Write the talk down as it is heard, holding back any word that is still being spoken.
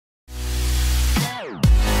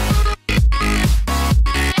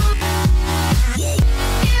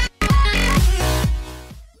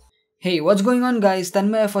Hey, what's going on guys?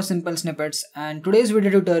 Tanmay for Simple Snippets, and today's video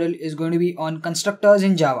tutorial is going to be on constructors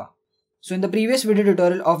in Java. So in the previous video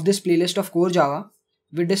tutorial of this playlist of core Java,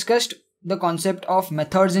 we discussed the concept of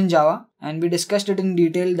methods in Java and we discussed it in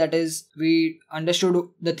detail. That is, we understood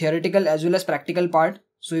the theoretical as well as practical part.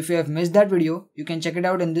 So if you have missed that video, you can check it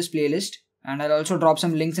out in this playlist, and I'll also drop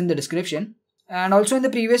some links in the description. And also in the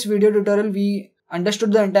previous video tutorial, we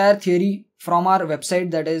understood the entire theory from our website,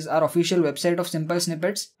 that is our official website of Simple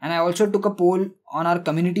Snippets, and I also took a poll on our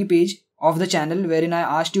community page of the channel wherein I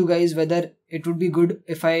asked you guys whether it would be good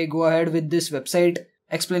if I go ahead with this website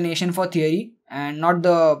explanation for theory and not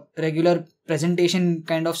the regular presentation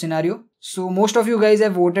kind of scenario. So most of you guys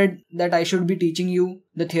have voted that I should be teaching you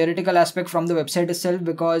the theoretical aspect from the website itself,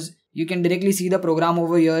 because you can directly see the program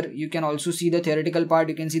over here. You can also see the theoretical part,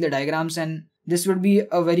 you can see the diagrams, and this would be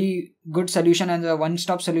a very good solution and a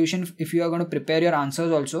one-stop solution if you are going to prepare your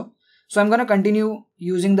answers also. So I'm going to continue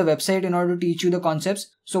using the website in order to teach you the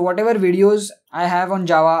concepts. So whatever videos I have on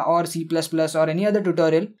Java or C++ or any other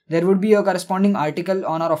tutorial, there would be a corresponding article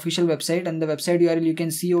on our official website, and the website URL you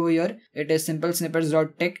can see over here. It is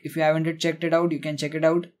simplesnippets.tech. If you haven't checked it out, you can check it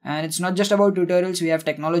out. And it's not just about tutorials, we have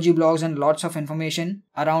technology blogs and lots of information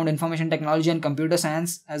around information technology and computer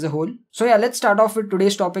science as a whole. So yeah, let's start off with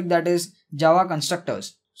today's topic, that is Java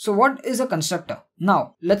constructors. So what is a constructor?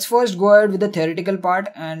 Now, let's first go ahead with the theoretical part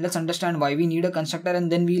and let's understand why we need a constructor, and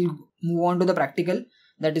then we'll move on to the practical.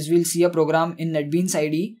 That is, we'll see a program in NetBeans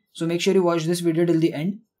IDE. So make sure you watch this video till the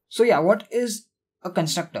end. So yeah, what is a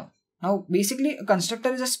constructor? Now, basically a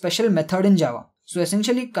constructor is a special method in Java. So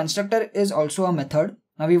essentially, constructor is also a method.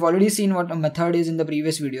 Now, we've already seen what a method is in the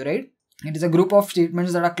previous video, right? It is a group of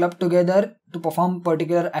statements that are clubbed together to perform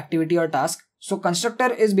particular activity or task. So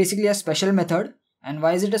constructor is basically a special method. And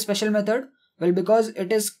why is it a special method? Well, because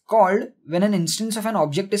it is called when an instance of an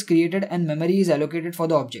object is created and memory is allocated for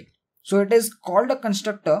the object. So it is called a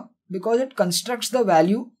constructor because it constructs the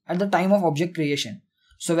value at the time of object creation.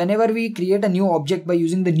 So whenever we create a new object by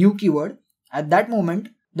using the new keyword, at that moment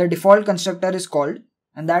the default constructor is called,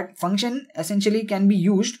 and that function essentially can be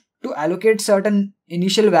used to allocate certain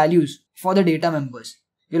initial values for the data members.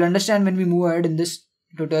 You'll understand when we move ahead in this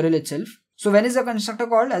tutorial itself. So when is the constructor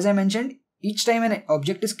called? As I mentioned, each time an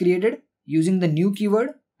object is created using the new keyword,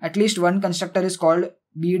 at least one constructor is called,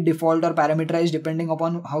 be it default or parameterized depending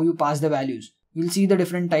upon how you pass the values. We'll see the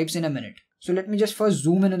different types in a minute. So let me just first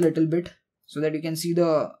zoom in a little bit so that you can see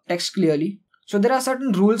the text clearly. So there are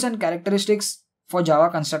certain rules and characteristics for Java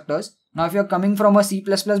constructors. Now if you're coming from a C++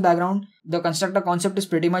 background, the constructor concept is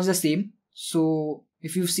pretty much the same. So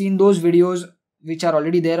if you've seen those videos which are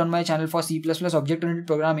already there on my channel for C++ object-oriented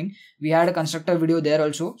programming, we had a constructor video there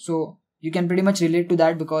also. So you can pretty much relate to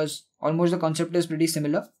that because almost the concept is pretty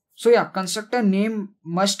similar. So yeah, constructor name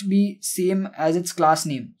must be same as its class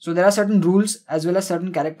name. So there are certain rules as well as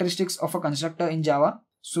certain characteristics of a constructor in Java.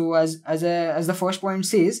 So as the first point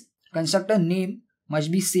says, constructor name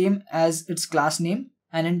must be same as its class name.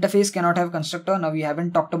 An interface cannot have constructor. Now we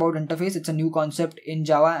haven't talked about interface. It's a new concept in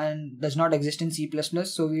Java and does not exist in C++.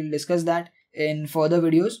 So we'll discuss that in further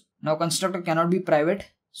videos. Now constructor cannot be private.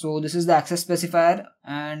 So this is the access specifier,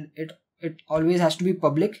 and it always has to be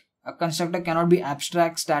public. A constructor cannot be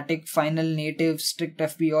abstract, static, final, native, strict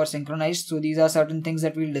FP or synchronized. So these are certain things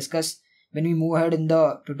that we'll discuss when we move ahead in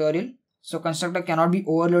the tutorial. So constructor cannot be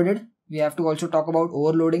overloaded. We have to also talk about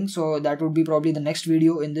overloading. So that would be probably the next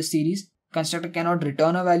video in this series. Constructor cannot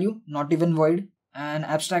return a value, not even void. An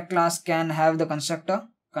abstract class can have the constructor.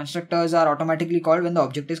 Constructors are automatically called when the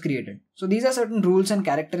object is created. So these are certain rules and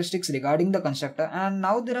characteristics regarding the constructor. And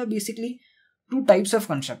now there are basically two types of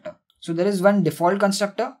constructor. So there is one default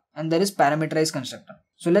constructor and there is parameterized constructor.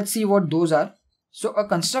 So let's see what those are. So a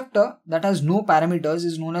constructor that has no parameters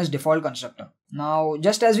is known as default constructor. Now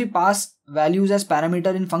just as we pass values as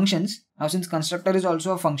parameter in functions, now since constructor is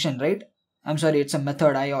also a function, right? I'm sorry, it's a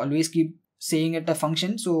method. I always keep saying it a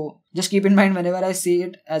function. So just keep in mind whenever I say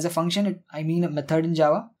it as a function, I mean a method in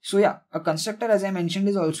Java. So yeah, a constructor, as I mentioned,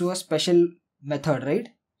 is also a special method, right?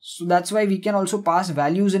 So that's why we can also pass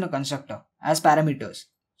values in a constructor as parameters.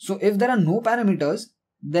 So if there are no parameters,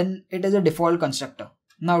 then it is a default constructor.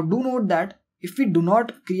 Now do note that if we do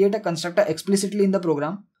not create a constructor explicitly in the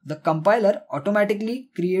program, the compiler automatically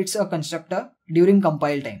creates a constructor during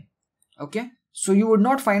compile time. Okay. So you would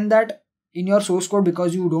not find that in your source code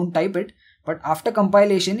because you don't type it, but after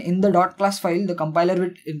compilation in the .class file, the compiler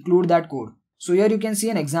will include that code. So here you can see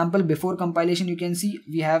an example. Before compilation, you can see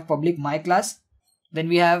we have public my class. Then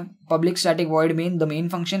we have public static void main, the main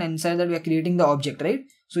function, and inside that we are creating the object, right?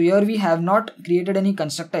 So here we have not created any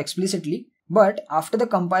constructor explicitly, but after the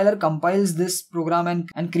compiler compiles this program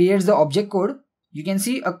and creates the object code, you can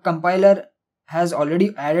see a compiler has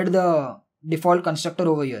already added the default constructor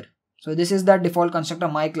over here. So this is that default constructor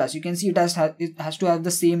my class. You can see it has to have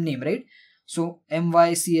the same name, right? So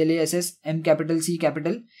MyClass, M capital C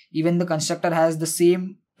capital. Even the constructor has the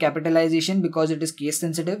same capitalization because it is case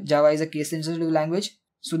sensitive. Java is a case sensitive language.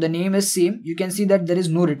 So the name is same. You can see that there is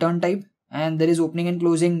no return type and there is opening and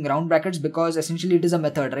closing round brackets because essentially it is a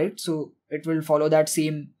method, right? So it will follow that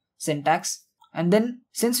same syntax. And then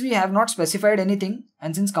since we have not specified anything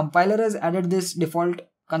and since compiler has added this default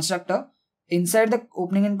constructor, inside the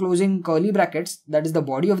opening and closing curly brackets, that is the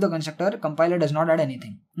body of the constructor, compiler does not add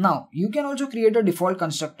anything. Now, you can also create a default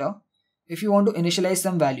constructor if you want to initialize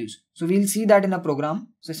some values. So we'll see that in a program.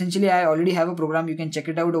 So essentially I already have a program. You can check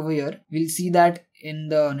it out over here. We'll see that in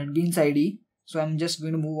the NetBeans ID. So I'm just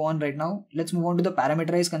going to move on right now. Let's move on to the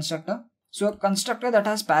parameterized constructor. So a constructor that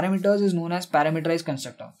has parameters is known as parameterized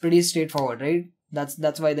constructor. Pretty straightforward, right?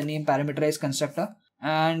 That's why the name parameterized constructor.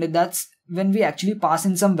 And that's when we actually pass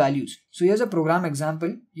in some values. So here's a program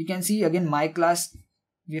example. You can see again my class.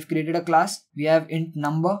 We have created a class. We have int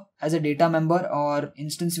number as a data member or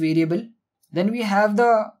instance variable. Then we have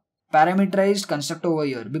the parameterized constructor over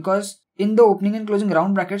here because in the opening and closing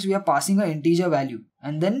round brackets we are passing an integer value.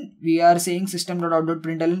 And then we are saying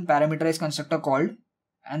system.out.println parameterized constructor called.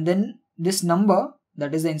 And then this number,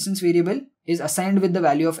 that is the instance variable, is assigned with the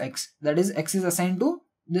value of x. That is, x is assigned to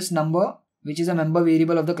this number, which is a member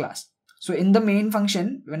variable of the class. So in the main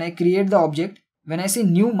function, when I create the object, when I say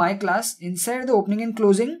new my class, inside the opening and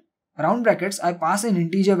closing round brackets, I pass an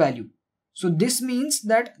integer value. So this means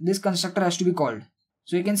that this constructor has to be called.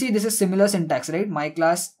 So you can see this is similar syntax, right? My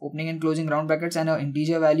class, opening and closing round brackets and an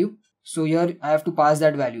integer value. So here I have to pass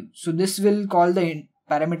that value. So this will call the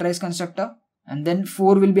parameterized constructor, and then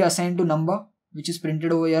 4 will be assigned to number, which is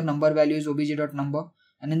printed over here. Number value is obj.number.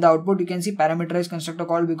 And in the output, you can see parameterized constructor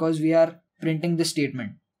called because we are printing this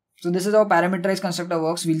statement. So this is how parameterized constructor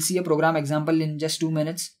works. We'll see a program example in just 2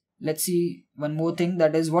 minutes. Let's see one more thing,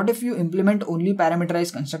 that is what if you implement only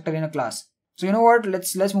parameterized constructor in a class. So you know what,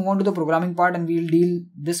 let's move on to the programming part and we'll deal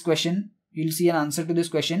this question. You'll see an answer to this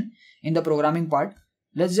question in the programming part.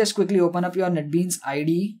 Let's just quickly open up your NetBeans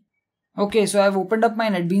IDE. Okay, so I've opened up my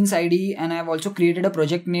NetBeans IDE and I've also created a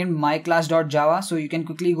project named myclass.java. So you can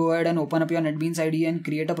quickly go ahead and open up your NetBeans IDE and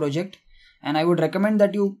create a project. And I would recommend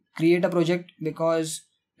that you create a project because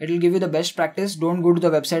it will give you the best practice. Don't go to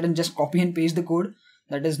the website and just copy and paste the code.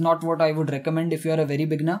 That is not what I would recommend if you are a very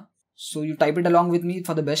beginner. So you type it along with me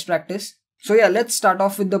for the best practice. So yeah, let's start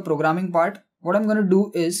off with the programming part. What I'm going to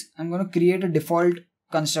do is I'm going to create a default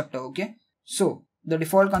constructor. Okay. So the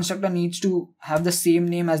default constructor needs to have the same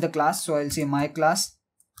name as the class. So I'll say my class,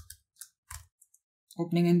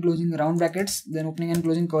 opening and closing round brackets, then opening and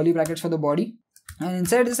closing curly brackets for the body. And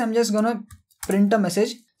inside this, I'm just going to print a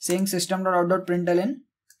message saying system.out.println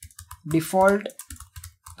default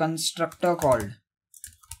constructor called.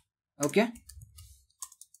 Okay.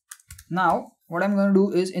 Now what I'm going to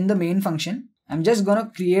do is in the main function, I'm just going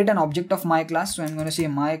to create an object of my class. So I'm going to say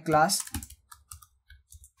my class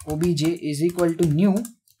obj is equal to new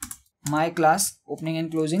my class, opening and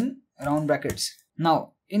closing round brackets.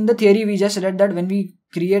 Now in the theory we just read that when we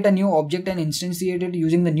create a new object and instantiate it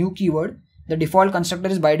using the new keyword, the default constructor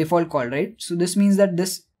is by default called, right? So this means that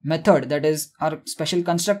this method, that is our special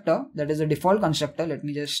constructor, that is the default constructor. Let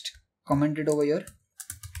me just comment it over here.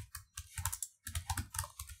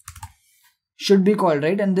 Should be called,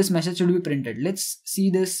 right? And this message should be printed. Let's see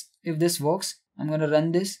this if this works. I'm going to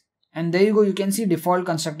run this. And there you go. You can see default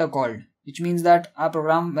constructor called, which means that our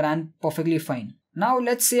program ran perfectly fine. Now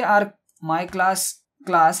let's say our my class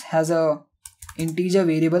has a integer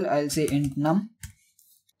variable. I'll say int num.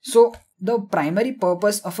 So the primary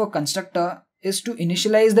purpose of a constructor is to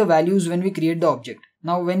initialize the values when we create the object.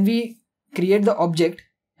 Now when we create the object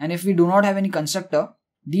and if we do not have any constructor,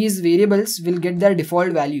 these variables will get their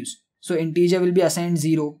default values. So integer will be assigned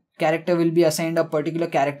 0, character will be assigned a particular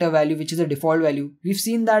character value which is a default value. We've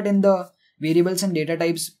seen that in the variables and data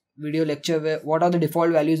types video lecture where what are the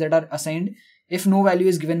default values that are assigned if no value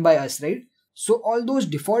is given by us, right? So all those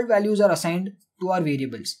default values are assigned to our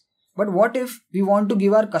variables. But what if we want to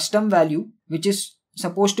give our custom value which is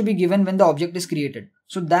supposed to be given when the object is created?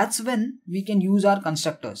 So that's when we can use our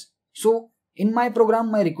constructors. So in my program,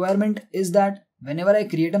 my requirement is that whenever I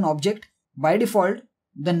create an object, by default,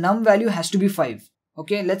 the num value has to be 5.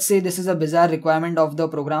 Okay, let's say this is a bizarre requirement of the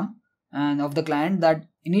program and of the client that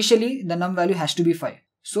initially the num value has to be 5.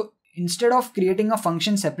 So instead of creating a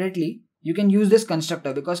function separately, you can use this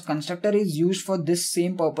constructor because constructor is used for this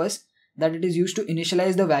same purpose, that it is used to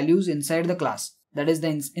initialize the values inside the class, that is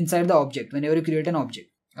inside the object whenever you create an object.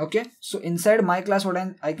 Okay, so inside my class what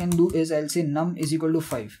I can do is I'll say num is equal to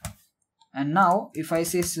 5. And now if I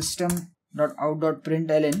say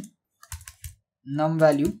system.out.println num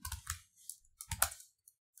value,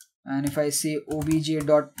 and if I say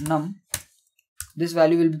obj.num, this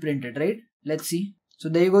value will be printed, right? Let's see. So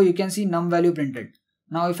there you go, you can see num value printed.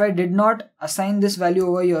 Now if I did not assign this value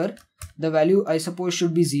over here, the value I suppose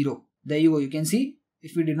should be 0. There you go, you can see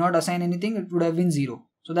if we did not assign anything, it would have been 0.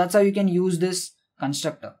 So that's how you can use this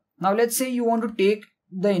constructor. Now let's say you want to take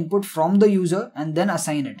the input from the user and then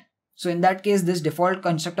assign it. So in that case, this default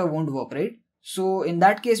constructor won't work, right? So in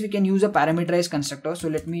that case, we can use a parameterized constructor. So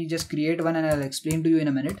let me just create one and I'll explain to you in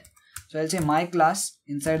a minute. So I'll say my class,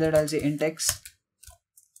 inside that I'll say int x,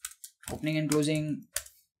 opening and closing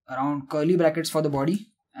around curly brackets for the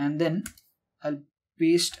body, and then I'll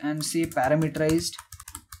paste and say parameterized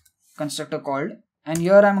constructor called, and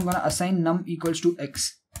here I'm going to assign num equals to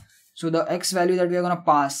x. So the x value that we are going to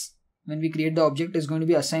pass when we create the object is going to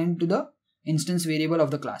be assigned to the instance variable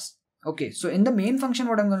of the class. Okay, so in the main function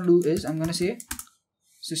what I'm going to do is I'm going to say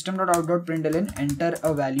system.out.println enter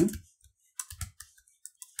a value.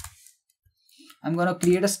 I'm going to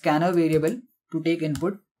create a scanner variable to take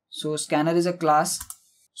input. So scanner is a class,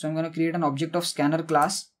 so I'm going to create an object of scanner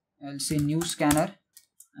class. I'll say new scanner,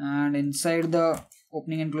 and inside the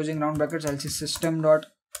opening and closing round brackets I'll say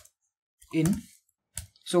system.in.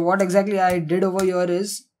 So what exactly I did over here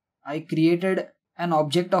is I created an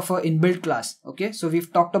object of a inbuilt class. Okay, so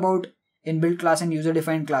we've talked about inbuilt class and user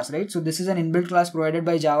defined class, right? So this is an inbuilt class provided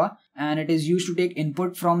by Java, and it is used to take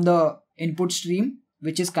input from the input stream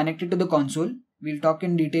which is connected to the console. We'll talk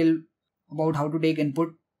in detail about how to take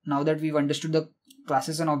input now that we've understood the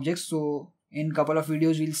classes and objects. So in a couple of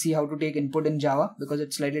videos we'll see how to take input in Java because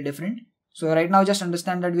it's slightly different. So right now just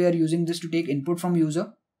understand that we are using this to take input from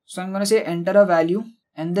user. So I'm going to say enter a value,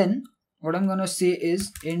 and then what I'm going to say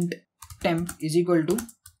is int temp is equal to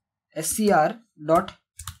scr dot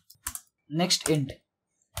next int.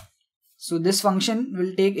 So this function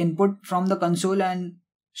will take input from the console and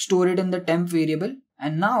store it in the temp variable.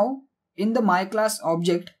 And now in the my class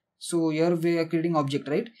object, so here we are creating object,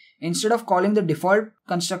 right? Instead of calling the default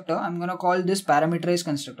constructor, I'm going to call this parameterized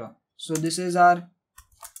constructor. So this is our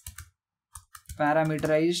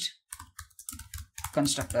parameterized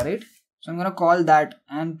constructor, right? So I'm going to call that,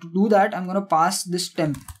 and to do that I'm going to pass this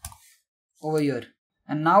temp over here.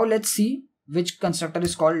 And now let's see which constructor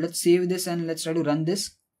is called. Let's save this and let's try to run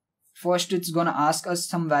this. First it's going to ask us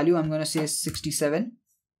some value. I'm going to say 67,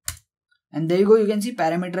 and there you go, you can see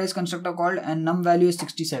parameterized constructor called and num value is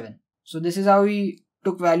 67. So this is how we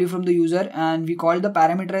took value from the user and we called the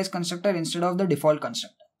parameterized constructor instead of the default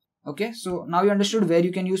constructor. Okay, so now you understood where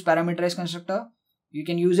you can use parameterized constructor. You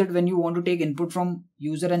can use it when you want to take input from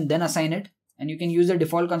user and then assign it, and you can use the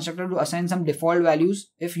default constructor to assign some default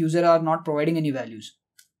values if user are not providing any values.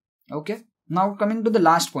 Okay, now coming to the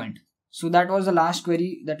last point. So that was the last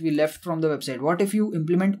query that we left from the website. What if you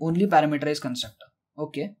implement only parameterized constructor?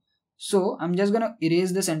 Okay, so I'm just gonna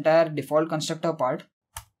erase this entire default constructor part.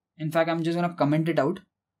 In fact, I'm just gonna comment it out.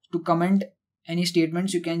 To comment any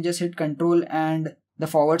statements, you can just hit Control and the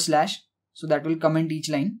 /, so that will comment each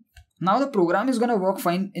line. Now the program is gonna work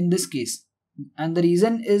fine in this case, and the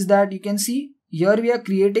reason is that you can see here we are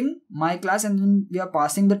creating my class and then we are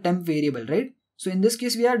passing the temp variable, right? So in this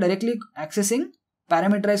case we are directly accessing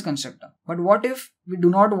parameterized constructor. But what if we do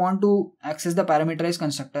not want to access the parameterized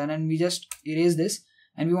constructor and we just erase this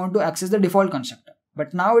and we want to access the default constructor?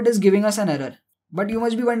 But now it is giving us an error. But you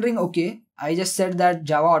must be wondering, okay, I just said that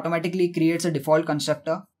Java automatically creates a default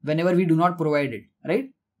constructor whenever we do not provide it, right?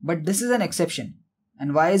 But this is an exception.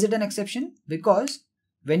 And why is it an exception? Because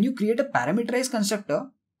when you create a parameterized constructor,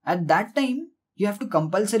 at that time you have to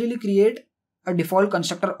compulsorily create a default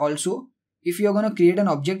constructor also if you are going to create an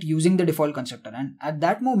object using the default constructor. And at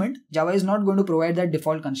that moment, Java is not going to provide that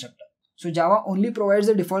default constructor. So Java only provides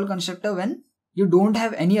the default constructor when you don't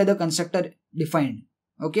have any other constructor defined.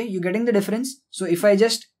 Okay, you getting the difference? So if I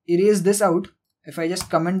just erase this out, if I just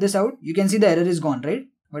comment this out, you can see the error is gone, right?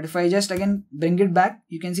 But if I just again bring it back,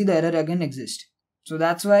 you can see the error again exists. So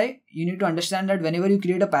that's why you need to understand that whenever you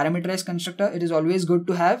create a parameterized constructor, it is always good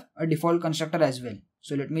to have a default constructor as well.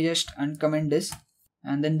 So let me just uncomment this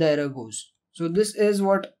and then the error goes. So this is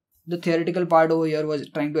what the theoretical part over here was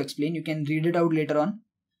trying to explain. You can read it out later on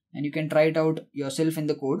and you can try it out yourself in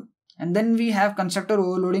the code. And then we have constructor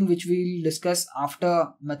overloading, which we'll discuss after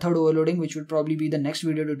method overloading, which will probably be the next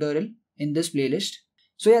video tutorial in this playlist.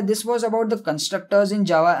 So yeah, this was about the constructors in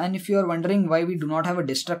Java. And if you are wondering why we do not have a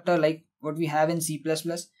destructor like what we have in C++,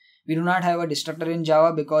 we do not have a destructor in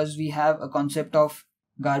Java because we have a concept of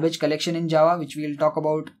garbage collection in Java, which we'll talk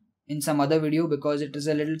about in some other video because it is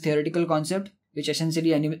a little theoretical concept which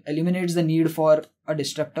essentially eliminates the need for a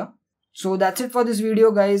destructor. So that's it for this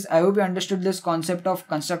video, guys. I hope you understood this concept of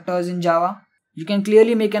constructors in Java. You can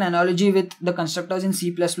clearly make an analogy with the constructors in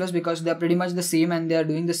C++ because they are pretty much the same and they are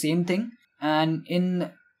doing the same thing. And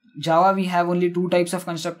in Java, we have only 2 types of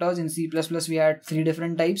constructors. In C++, we had 3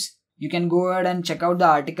 different types. You can go ahead and check out the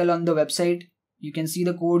article on the website. You can see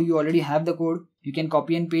the code. You already have the code. You can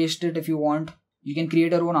copy and paste it if you want. You can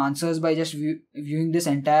create your own answers by just viewing this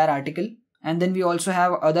entire article. And then we also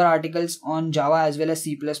have other articles on Java as well as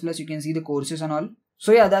C++. You can see the courses and all.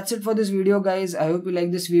 So yeah, that's it for this video, guys. I hope you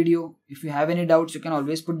like this video. If you have any doubts, you can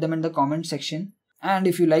always put them in the comment section. And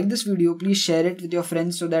if you like this video, please share it with your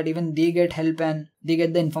friends so that even they get help and they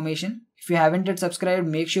get the information. If you haven't yet subscribed,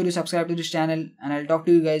 make sure you subscribe to this channel, and I'll talk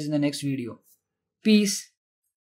to you guys in the next video. Peace.